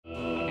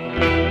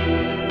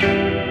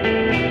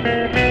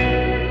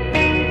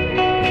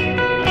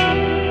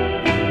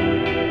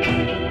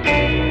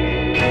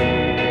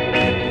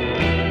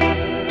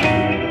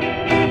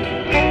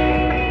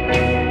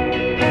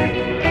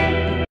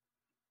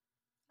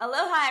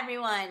Aloha,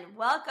 everyone.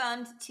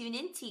 Welcome to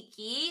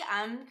TuneInTiki.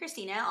 I'm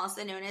Christina,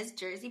 also known as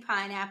Jersey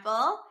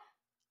Pineapple.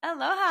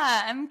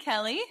 Aloha, I'm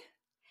Kelley.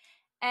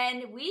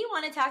 And we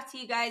want to talk to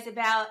you guys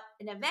about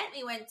an event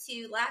we went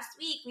to last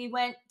week. We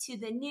went to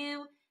the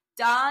new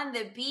Don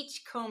The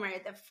Beachcomber,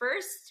 the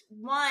first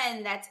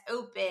one that's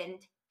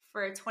opened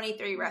for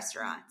 23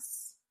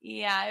 restaurants.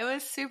 Yeah, it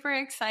was super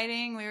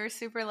exciting. We were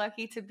super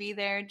lucky to be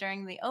there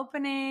during the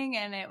opening,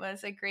 and it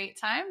was a great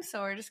time.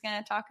 So we're just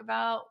going to talk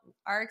about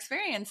our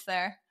experience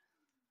there.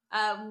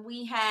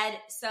 We had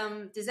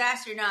some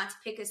disaster knots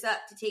pick us up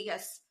to take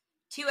us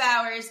 2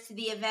 hours to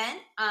the event.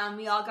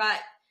 We all got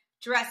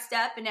dressed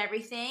up and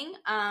everything.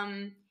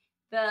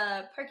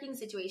 The parking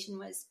situation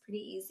was pretty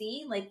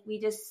easy. Like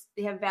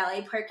they have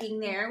valet parking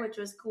there, which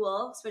was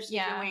cool, especially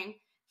if you're wearing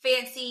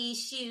fancy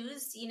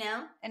shoes,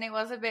 And it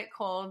was a bit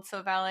cold,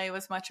 so valet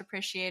was much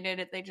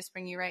appreciated. They just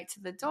bring you right to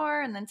the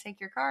door and then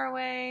take your car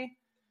away.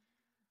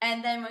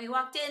 And then when we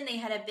walked in, they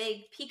had a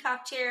big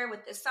peacock chair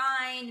with the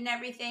sign and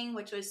everything,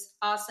 which was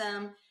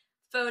awesome.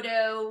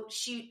 Photo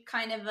shoot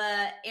kind of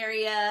a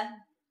area.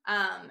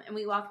 And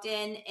we walked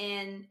in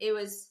and it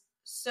was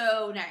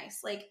so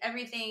nice. Like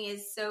everything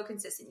is so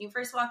consistent. You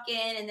first walk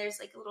in and there's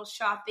like a little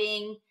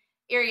shopping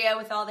area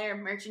with all their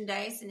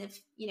merchandise. And if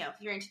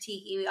you're into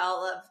tiki, we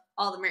all love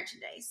all the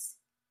merchandise.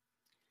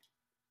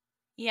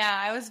 Yeah,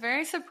 I was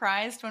very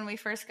surprised when we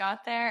first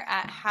got there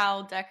at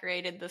how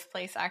decorated this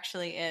place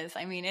actually is.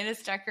 I mean, it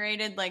is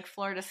decorated like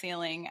floor to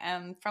ceiling.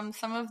 From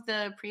some of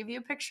the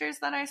preview pictures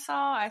that I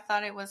saw, I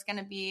thought it was going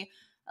to be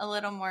a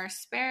little more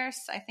sparse.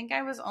 I think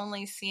I was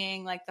only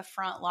seeing like the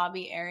front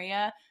lobby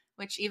area,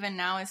 which even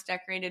now is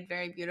decorated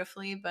very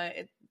beautifully. But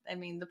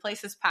the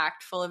place is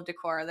packed full of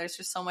decor. There's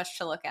just so much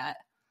to look at.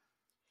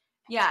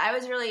 Yeah, I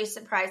was really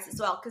surprised as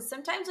well because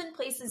sometimes when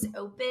places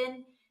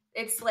open,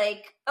 it's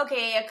like,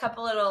 okay, a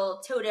couple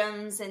little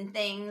totems and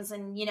things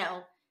and,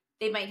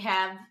 they might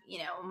have,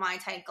 a Mai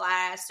Tai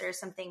glass or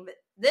something. But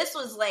this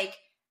was like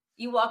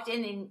you walked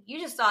in and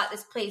you just thought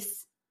this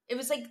place, it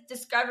was like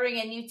discovering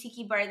a new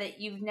tiki bar that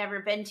you've never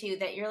been to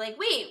that you're like,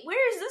 wait,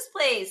 where is this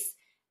place?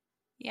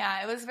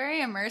 Yeah, it was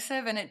very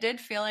immersive and it did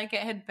feel like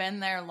it had been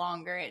there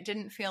longer. It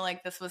didn't feel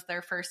like this was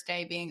their first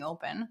day being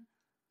open.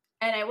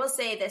 And I will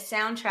say the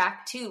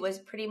soundtrack too was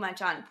pretty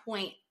much on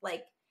point.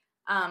 Like,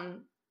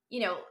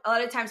 a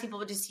lot of times people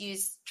would just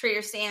use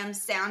Trader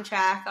Sam's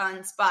soundtrack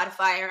on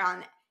Spotify or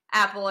on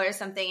Apple or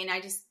something.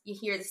 And you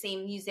hear the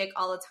same music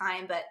all the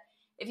time. But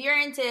if you're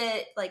into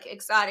like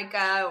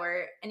Exotica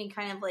or any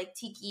kind of like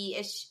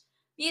tiki-ish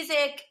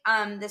music,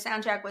 the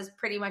soundtrack was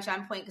pretty much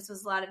on point because it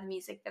was a lot of the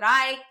music that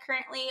I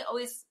currently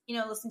always,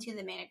 listen to,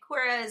 the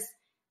Manicuras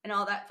and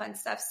all that fun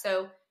stuff.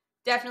 So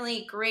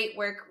definitely great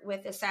work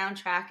with the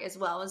soundtrack as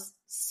well. It was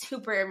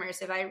super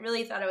immersive. I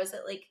really thought it was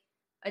at like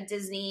a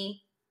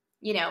Disney,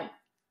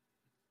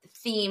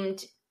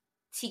 themed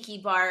tiki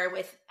bar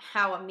with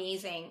how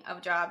amazing of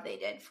a job they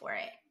did for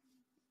it.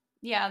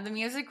 Yeah, the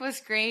music was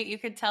great. You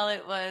could tell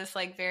it was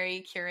like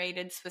very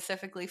curated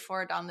specifically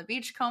for Don The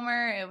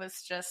Beachcomber. It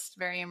was just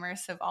very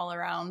immersive all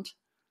around.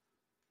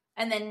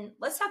 And then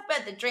let's talk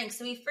about the drinks.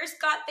 So we first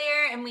got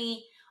there and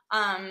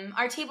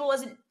our table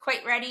wasn't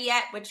quite ready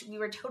yet, which we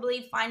were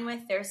totally fine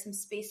with. There was some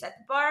space at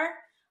the bar.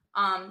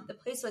 The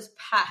place was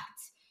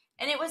packed.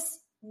 And it was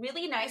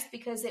really nice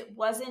because it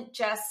wasn't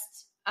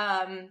just,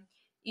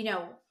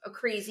 a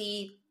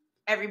crazy,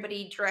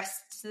 everybody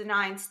dressed to the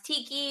nines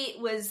tiki. It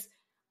was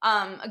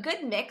a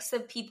good mix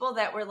of people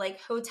that were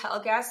like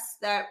hotel guests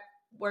that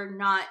were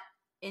not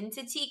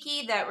into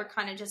tiki, that were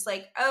kind of just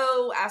like,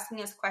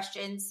 asking us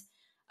questions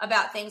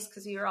about things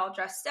because we were all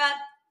dressed up.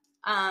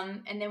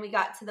 And then we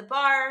got to the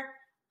bar.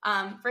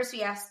 First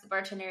we asked the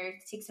bartender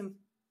to take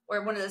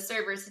one of the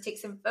servers to take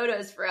some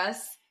photos for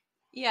us.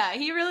 Yeah,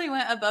 he really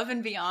went above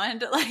and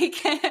beyond.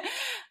 Like,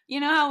 you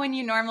know how when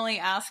you normally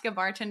ask a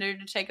bartender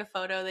to take a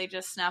photo, they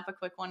just snap a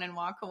quick one and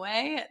walk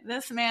away?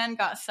 This man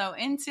got so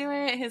into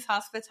it. His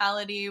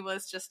hospitality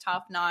was just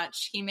top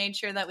notch. He made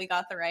sure that we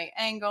got the right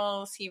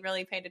angles. He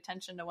really paid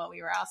attention to what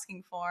we were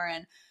asking for.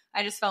 And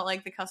I just felt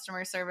like the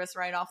customer service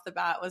right off the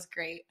bat was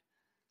great.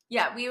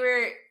 Yeah, we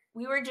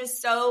were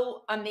just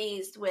so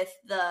amazed with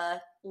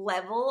the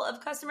level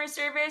of customer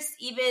service.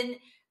 Even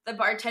the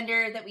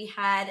bartender that we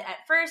had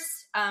at first,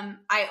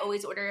 I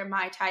always order a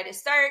Mai Tai to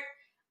start.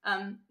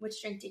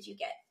 Which drink did you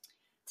get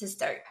to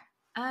start?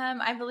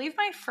 I believe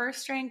my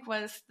first drink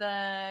was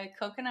the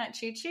coconut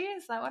chichi.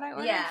 Is that what I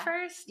ordered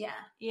first? Yeah.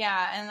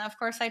 Yeah, and of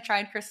course I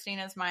tried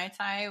Christina's Mai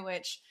Tai,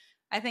 which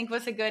I think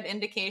was a good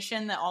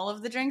indication that all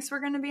of the drinks were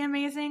going to be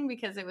amazing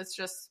because it was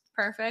just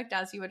perfect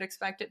as you would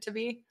expect it to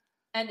be.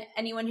 And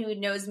anyone who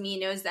knows me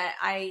knows that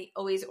I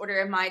always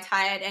order a Mai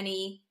Tai at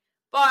any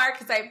bar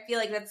because I feel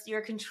like that's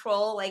your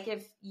control. Like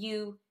if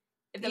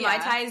the Mai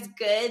Tai is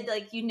good,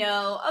 like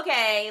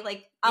okay,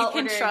 like I'll you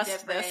can order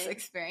trust this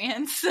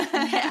experience.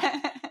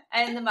 Yeah.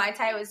 And the Mai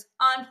Tai was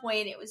on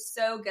point. It was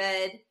so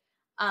good.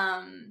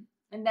 And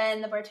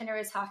then the bartender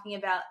was talking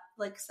about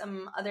like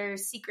some other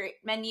secret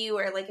menu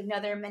or like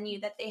another menu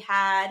that they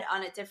had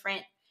on a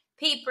different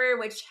paper,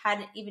 which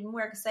had even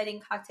more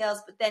exciting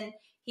cocktails. But then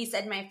he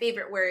said my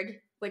favorite word,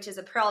 which is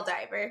a pearl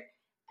diver.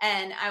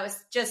 And I was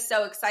just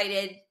so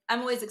excited.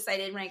 I'm always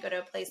excited when I go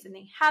to a place and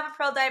they have a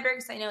pearl diver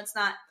because I know it's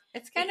not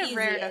It's kind of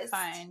rare to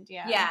find,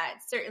 yeah. Yeah,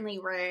 it's certainly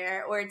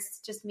rare, or it's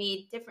just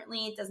made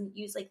differently. It doesn't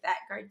use like that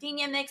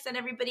gardenia mix that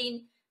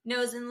everybody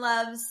knows and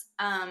loves.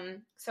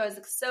 So I was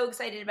so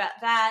excited about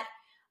that.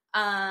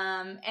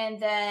 And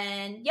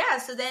then,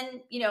 so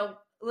then,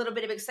 a little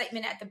bit of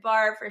excitement at the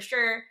bar for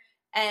sure.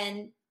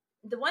 And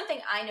the one thing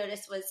I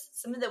noticed was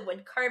some of the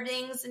wood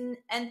carvings and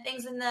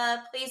things in the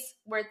place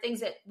were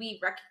things that we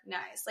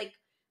recognize. Like,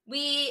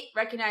 we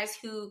recognize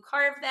who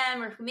carved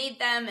them or who made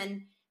them,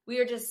 and we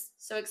were just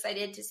so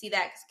excited to see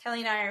that because Kelley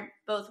and I are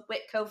both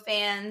Whitco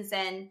fans,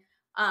 and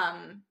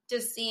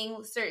just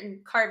seeing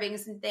certain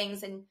carvings and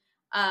things. And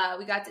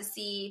we got to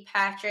see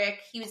Patrick.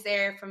 He was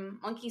there from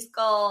Monkey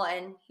Skull,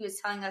 and he was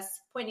telling us,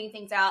 pointing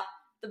things out.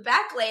 The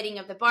backlighting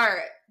of the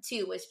bar,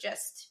 too, was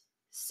just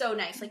so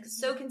nice, like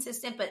so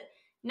consistent, but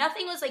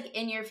nothing was like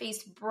in your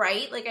face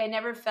bright. Like, I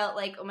never felt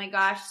like, oh my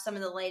gosh, some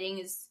of the lighting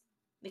is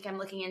like I'm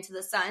looking into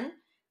the sun.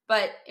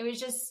 But it was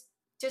just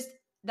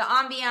the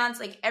ambiance,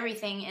 like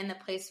everything in the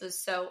place was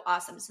so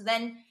awesome. So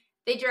then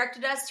they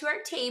directed us to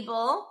our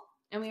table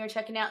and we were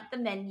checking out the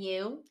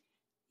menu.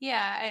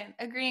 Yeah,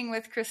 agreeing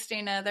with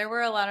Christina. There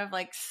were a lot of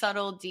like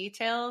subtle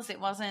details. It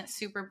wasn't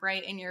super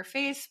bright in your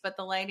face, but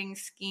the lighting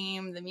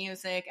scheme, the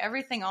music,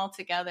 everything all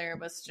together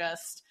was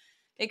just,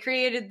 it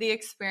created the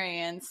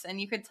experience. And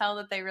you could tell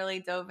that they really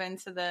dove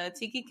into the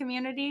tiki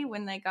community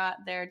when they got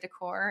their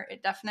decor.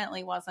 It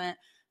definitely wasn't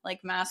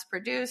like mass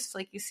produced.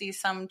 Like, you see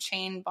some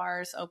chain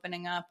bars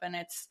opening up and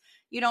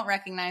you don't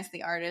recognize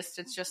the artist.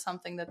 It's just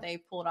something that they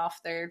pulled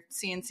off their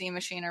CNC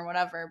machine or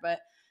whatever. But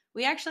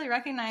we actually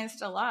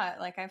recognized a lot.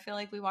 Like, I feel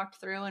like we walked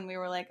through and we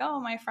were like, oh,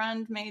 my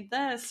friend made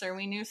this, or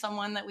we knew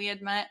someone that we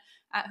had met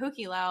at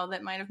Hukilau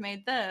that might have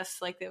made this.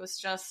 Like, it was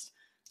just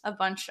a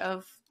bunch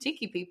of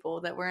tiki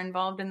people that were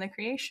involved in the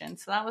creation.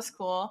 So that was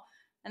cool.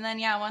 And then,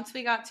 once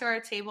we got to our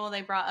table,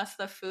 they brought us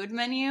the food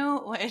menu,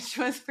 which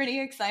was pretty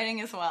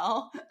exciting as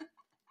well.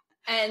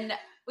 And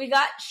we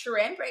got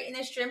shrimp, right? And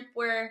the shrimp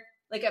were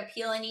like a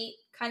peel and eat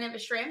kind of a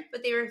shrimp,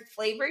 but they were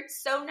flavored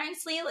so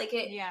nicely. Like,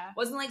 it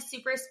wasn't like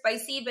super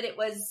spicy, but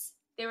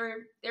they were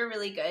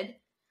really good.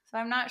 So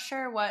I'm not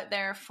sure what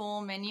their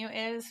full menu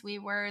is. We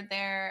were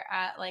there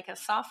at like a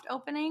soft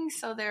opening,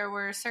 so there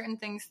were certain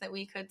things that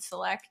we could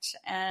select,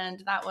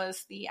 and that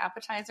was the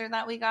appetizer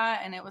that we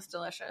got, and it was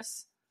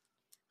delicious.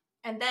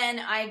 And then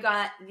I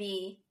got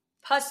the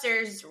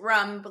Puster's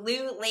Rum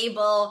Blue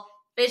Label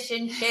fish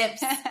and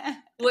chips,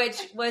 which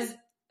was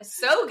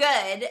so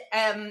good.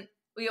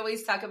 We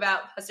always talk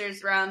about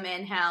Puster's Rum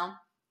and how,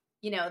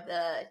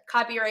 the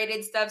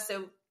copyrighted stuff.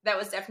 So that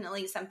was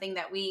definitely something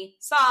that we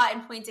saw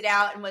and pointed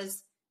out and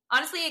was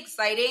honestly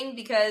exciting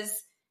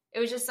because it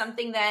was just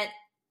something that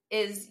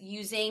is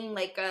using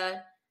like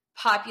a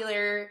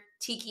popular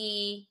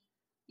tiki,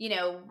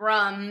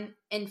 rum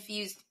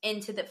infused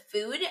into the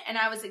food. And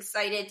I was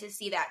excited to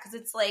see that because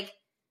it's like,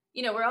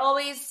 we're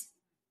always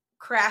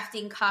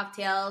crafting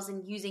cocktails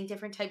and using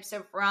different types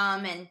of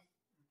rum and,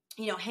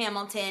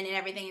 Hamilton and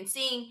everything, and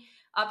seeing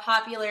a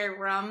popular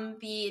rum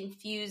be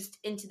infused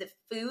into the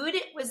food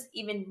was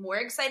even more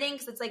exciting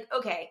because it's like,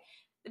 okay,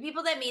 the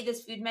people that made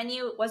this food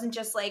menu, it wasn't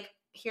just like,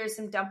 here's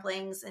some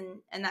dumplings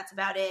and that's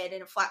about it,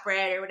 and a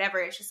flatbread or whatever.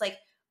 It's just like,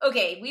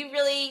 okay, we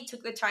really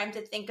took the time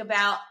to think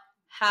about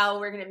how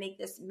we're going to make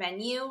this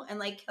menu. And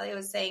like Kelley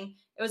was saying,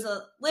 it was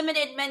a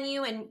limited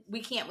menu and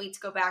we can't wait to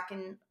go back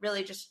and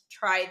really just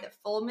try the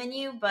full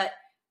menu. But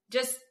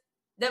just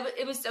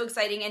it was so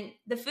exciting, and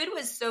the food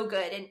was so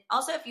good. And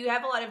also, if you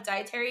have a lot of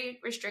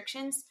dietary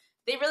restrictions,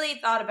 they really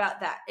thought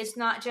about that. It's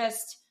not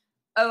just,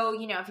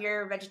 if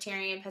you're a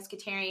vegetarian,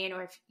 pescatarian,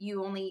 or if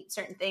you only eat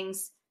certain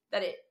things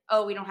that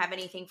we don't have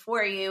anything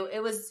for you.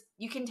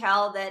 You can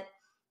tell that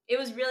it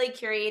was really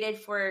curated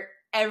for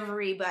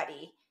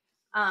everybody.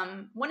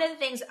 One of the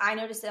things I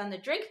noticed on the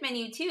drink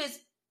menu too is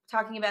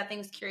talking about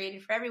things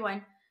curated for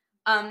everyone.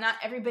 Not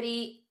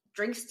everybody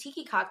drinks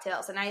tiki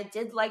cocktails, and I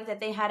did like that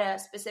they had a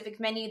specific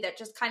menu that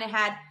just kind of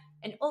had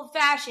an old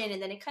fashioned,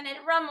 and then it kind of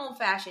had a rum old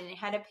fashioned. It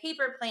had a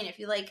paper plane if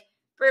you like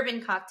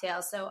bourbon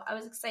cocktails. So I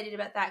was excited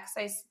about that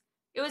because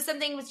it was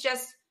something was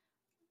just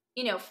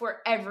for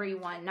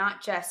everyone,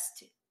 not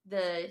just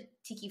the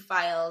tiki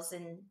files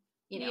and.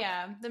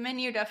 Yeah, the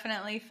menu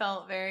definitely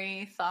felt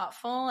very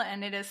thoughtful,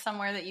 and it is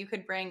somewhere that you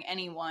could bring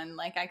anyone.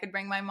 Like, I could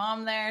bring my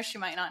mom there. She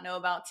might not know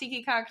about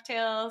tiki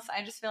cocktails.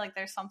 I just feel like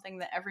there's something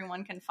that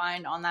everyone can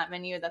find on that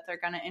menu that they're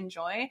going to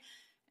enjoy.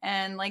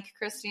 And like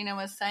Christina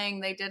was saying,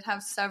 they did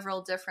have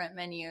several different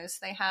menus.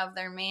 They have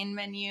their main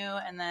menu,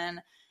 and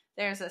then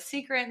there's a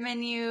secret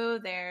menu.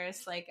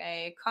 There's like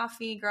a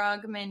coffee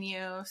grog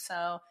menu.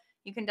 So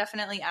you can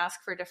definitely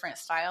ask for different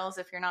styles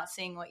if you're not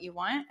seeing what you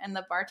want. And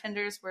the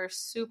bartenders were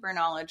super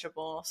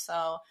knowledgeable.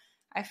 So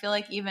I feel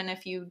like even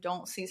if you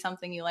don't see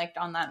something you liked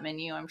on that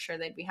menu, I'm sure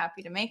they'd be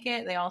happy to make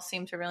it. They all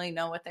seem to really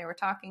know what they were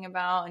talking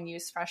about and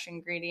use fresh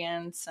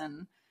ingredients.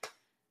 And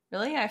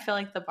really, I feel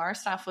like the bar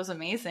staff was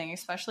amazing,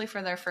 especially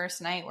for their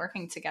first night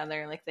working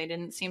together. Like they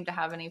didn't seem to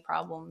have any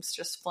problems,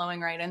 just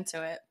flowing right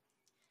into it.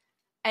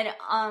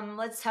 And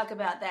let's talk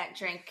about that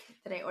drink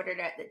that I ordered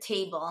at the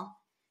table,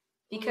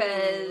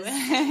 because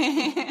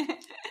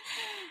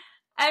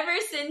ever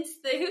since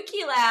the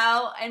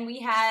Hukilau, and we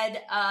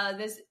had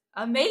this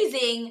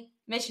amazing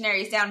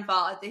Missionary's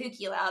Downfall at the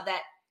Hukilau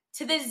that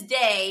to this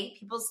day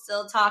people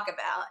still talk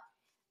about.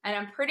 And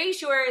I'm pretty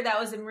sure that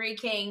was a Marie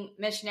King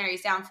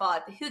Missionary's Downfall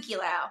at the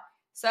Hukilau.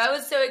 So I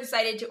was so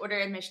excited to order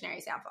a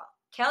Missionary's Downfall.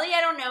 Kelley,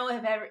 I don't know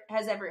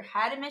has ever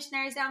had a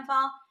Missionary's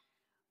Downfall,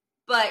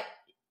 but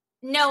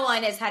no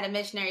one has had a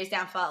Missionary's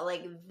Downfall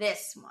like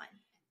this one.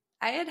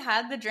 I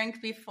had the drink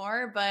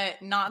before,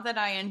 but not that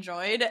I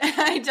enjoyed.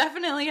 I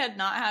definitely had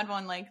not had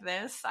one like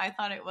this. I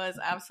thought it was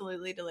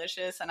absolutely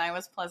delicious, and I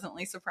was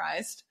pleasantly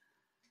surprised.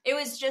 It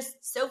was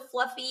just so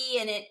fluffy,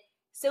 and it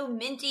so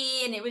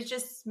minty, and it was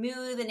just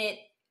smooth, and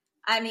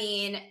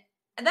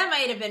that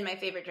might have been my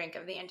favorite drink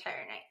of the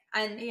entire night.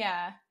 And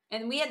yeah.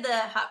 And we had the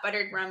hot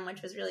buttered rum,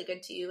 which was really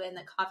good too, and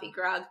the coffee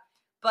grog.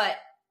 But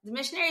the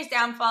Missionary's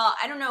Downfall,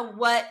 I don't know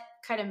what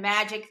kind of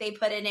magic they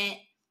put in it,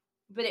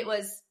 but it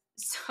was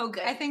so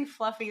good. I think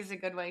fluffy is a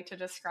good way to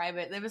describe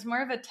it. It was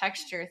more of a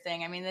texture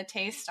thing. I mean, the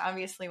taste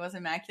obviously was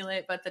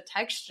immaculate, but the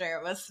texture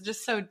was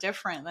just so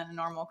different than a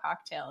normal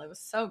cocktail. It was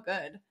so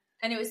good.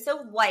 And it was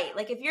so white.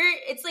 Like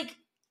it's like,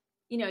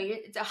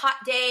 it's a hot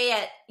day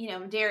at,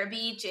 Madeira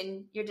Beach,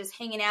 and you're just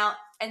hanging out.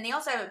 And they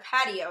also have a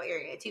patio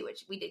area too,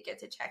 which we did get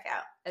to check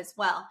out as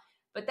well.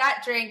 But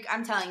that drink,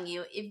 I'm telling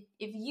you, if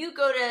you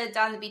go to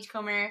Don The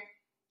Beachcomber,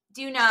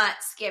 do not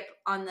skip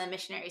on the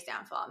Missionary's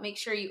Downfall. Make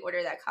sure you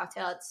order that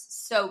cocktail. It's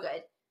so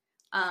good.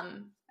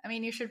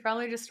 You should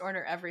probably just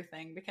order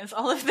everything, because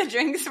all of the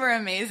drinks were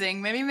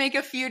amazing. Maybe make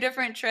a few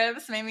different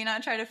trips. Maybe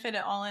not try to fit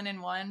it all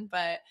in one.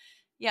 But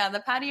yeah, the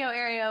patio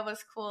area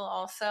was cool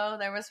also.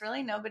 There was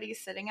really nobody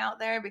sitting out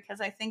there, because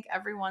I think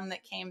everyone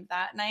that came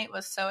that night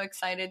was so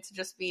excited to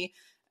just be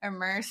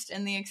immersed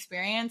in the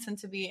experience and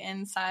to be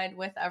inside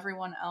with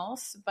everyone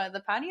else. But the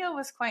patio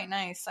was quite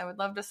nice. I would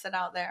love to sit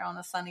out there on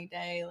a sunny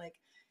day. Like,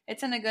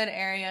 it's in a good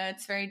area.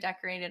 It's very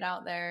decorated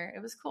out there.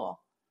 It was cool.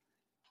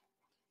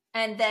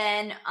 And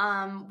then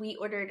we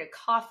ordered a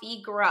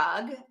coffee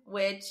grog,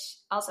 which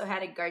also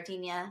had a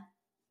gardenia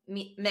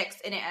mix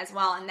in it as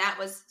well. And that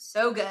was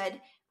so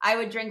good. I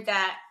would drink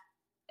that.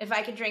 If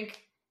I could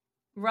drink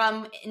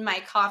rum in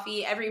my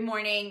coffee every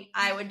morning,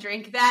 I would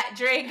drink that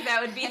drink.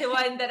 That would be the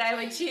one that I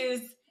would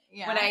choose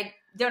when I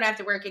don't have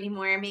to work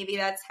anymore. Maybe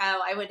that's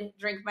how I would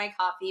drink my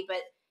coffee. But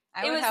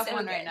I would have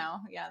one right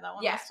now. Yeah, that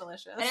one was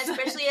delicious. And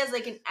especially as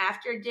like an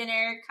after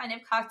dinner kind of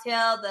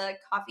cocktail, the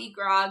coffee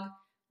grog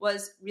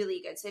was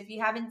really good. So if you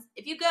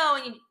go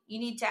and you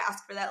need to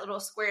ask for that little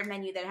square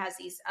menu that has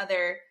these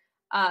other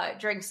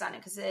drinks on it,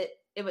 because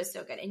it was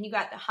so good. And you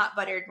got the hot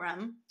buttered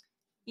rum.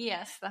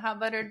 Yes, the hot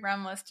buttered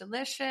rum was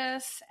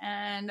delicious.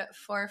 And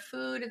for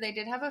food, they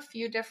did have a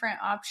few different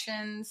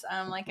options.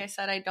 Like I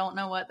said, I don't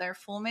know what their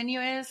full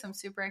menu is. I'm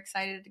super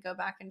excited to go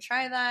back and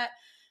try that.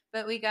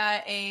 But we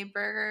got a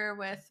burger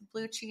with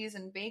blue cheese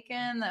and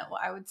bacon that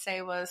I would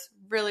say was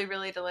really,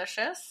 really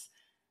delicious.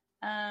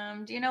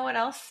 Do you know what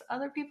else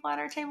other people at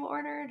our table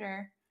ordered?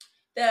 Or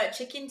the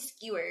chicken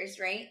skewers,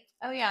 right?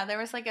 Oh, yeah. There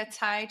was like a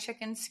Thai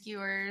chicken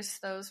skewers.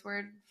 Those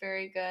were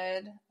very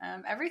good.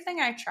 Everything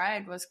I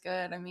tried was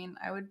good.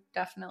 I would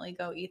definitely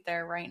go eat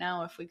there right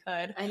now if we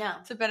could. I know.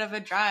 It's a bit of a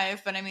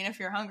drive, but if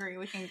you're hungry,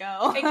 we can go.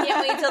 I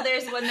can't wait till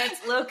there's one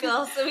that's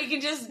local so we can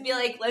just be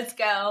like, let's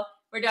go.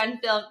 We're done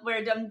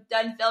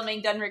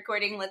filming, done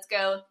recording. Let's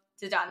go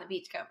to Don The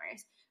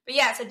Beachcombers. But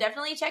yeah, so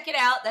definitely check it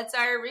out. That's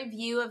our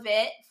review of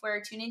it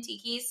for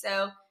TuneInTiki.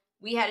 So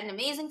we had an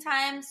amazing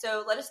time.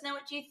 So let us know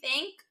what you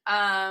think.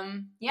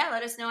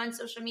 Let us know on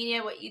social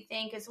media what you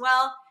think as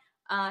well.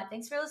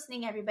 Thanks for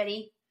listening,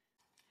 everybody.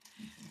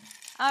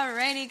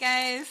 Alrighty,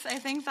 guys. I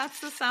think that's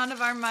the sound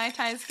of our Mai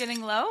Tais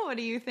getting low. What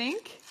do you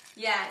think?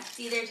 Yeah, it's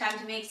either time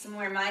to make some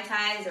more Mai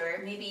Tais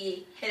or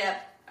maybe hit up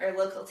our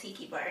local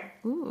tiki bar.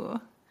 Ooh.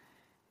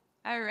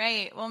 All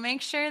right. Well,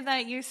 make sure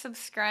that you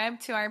subscribe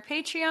to our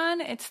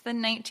Patreon. It's the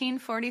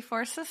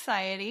 1944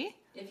 Society.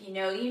 If you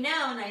know, you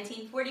know,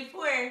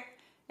 1944.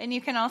 And you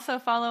can also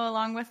follow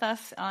along with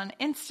us on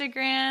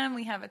Instagram.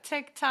 We have a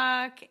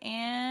TikTok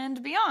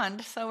and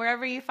beyond. So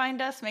wherever you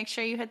find us, make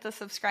sure you hit the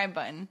subscribe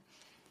button.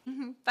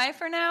 Bye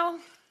for now.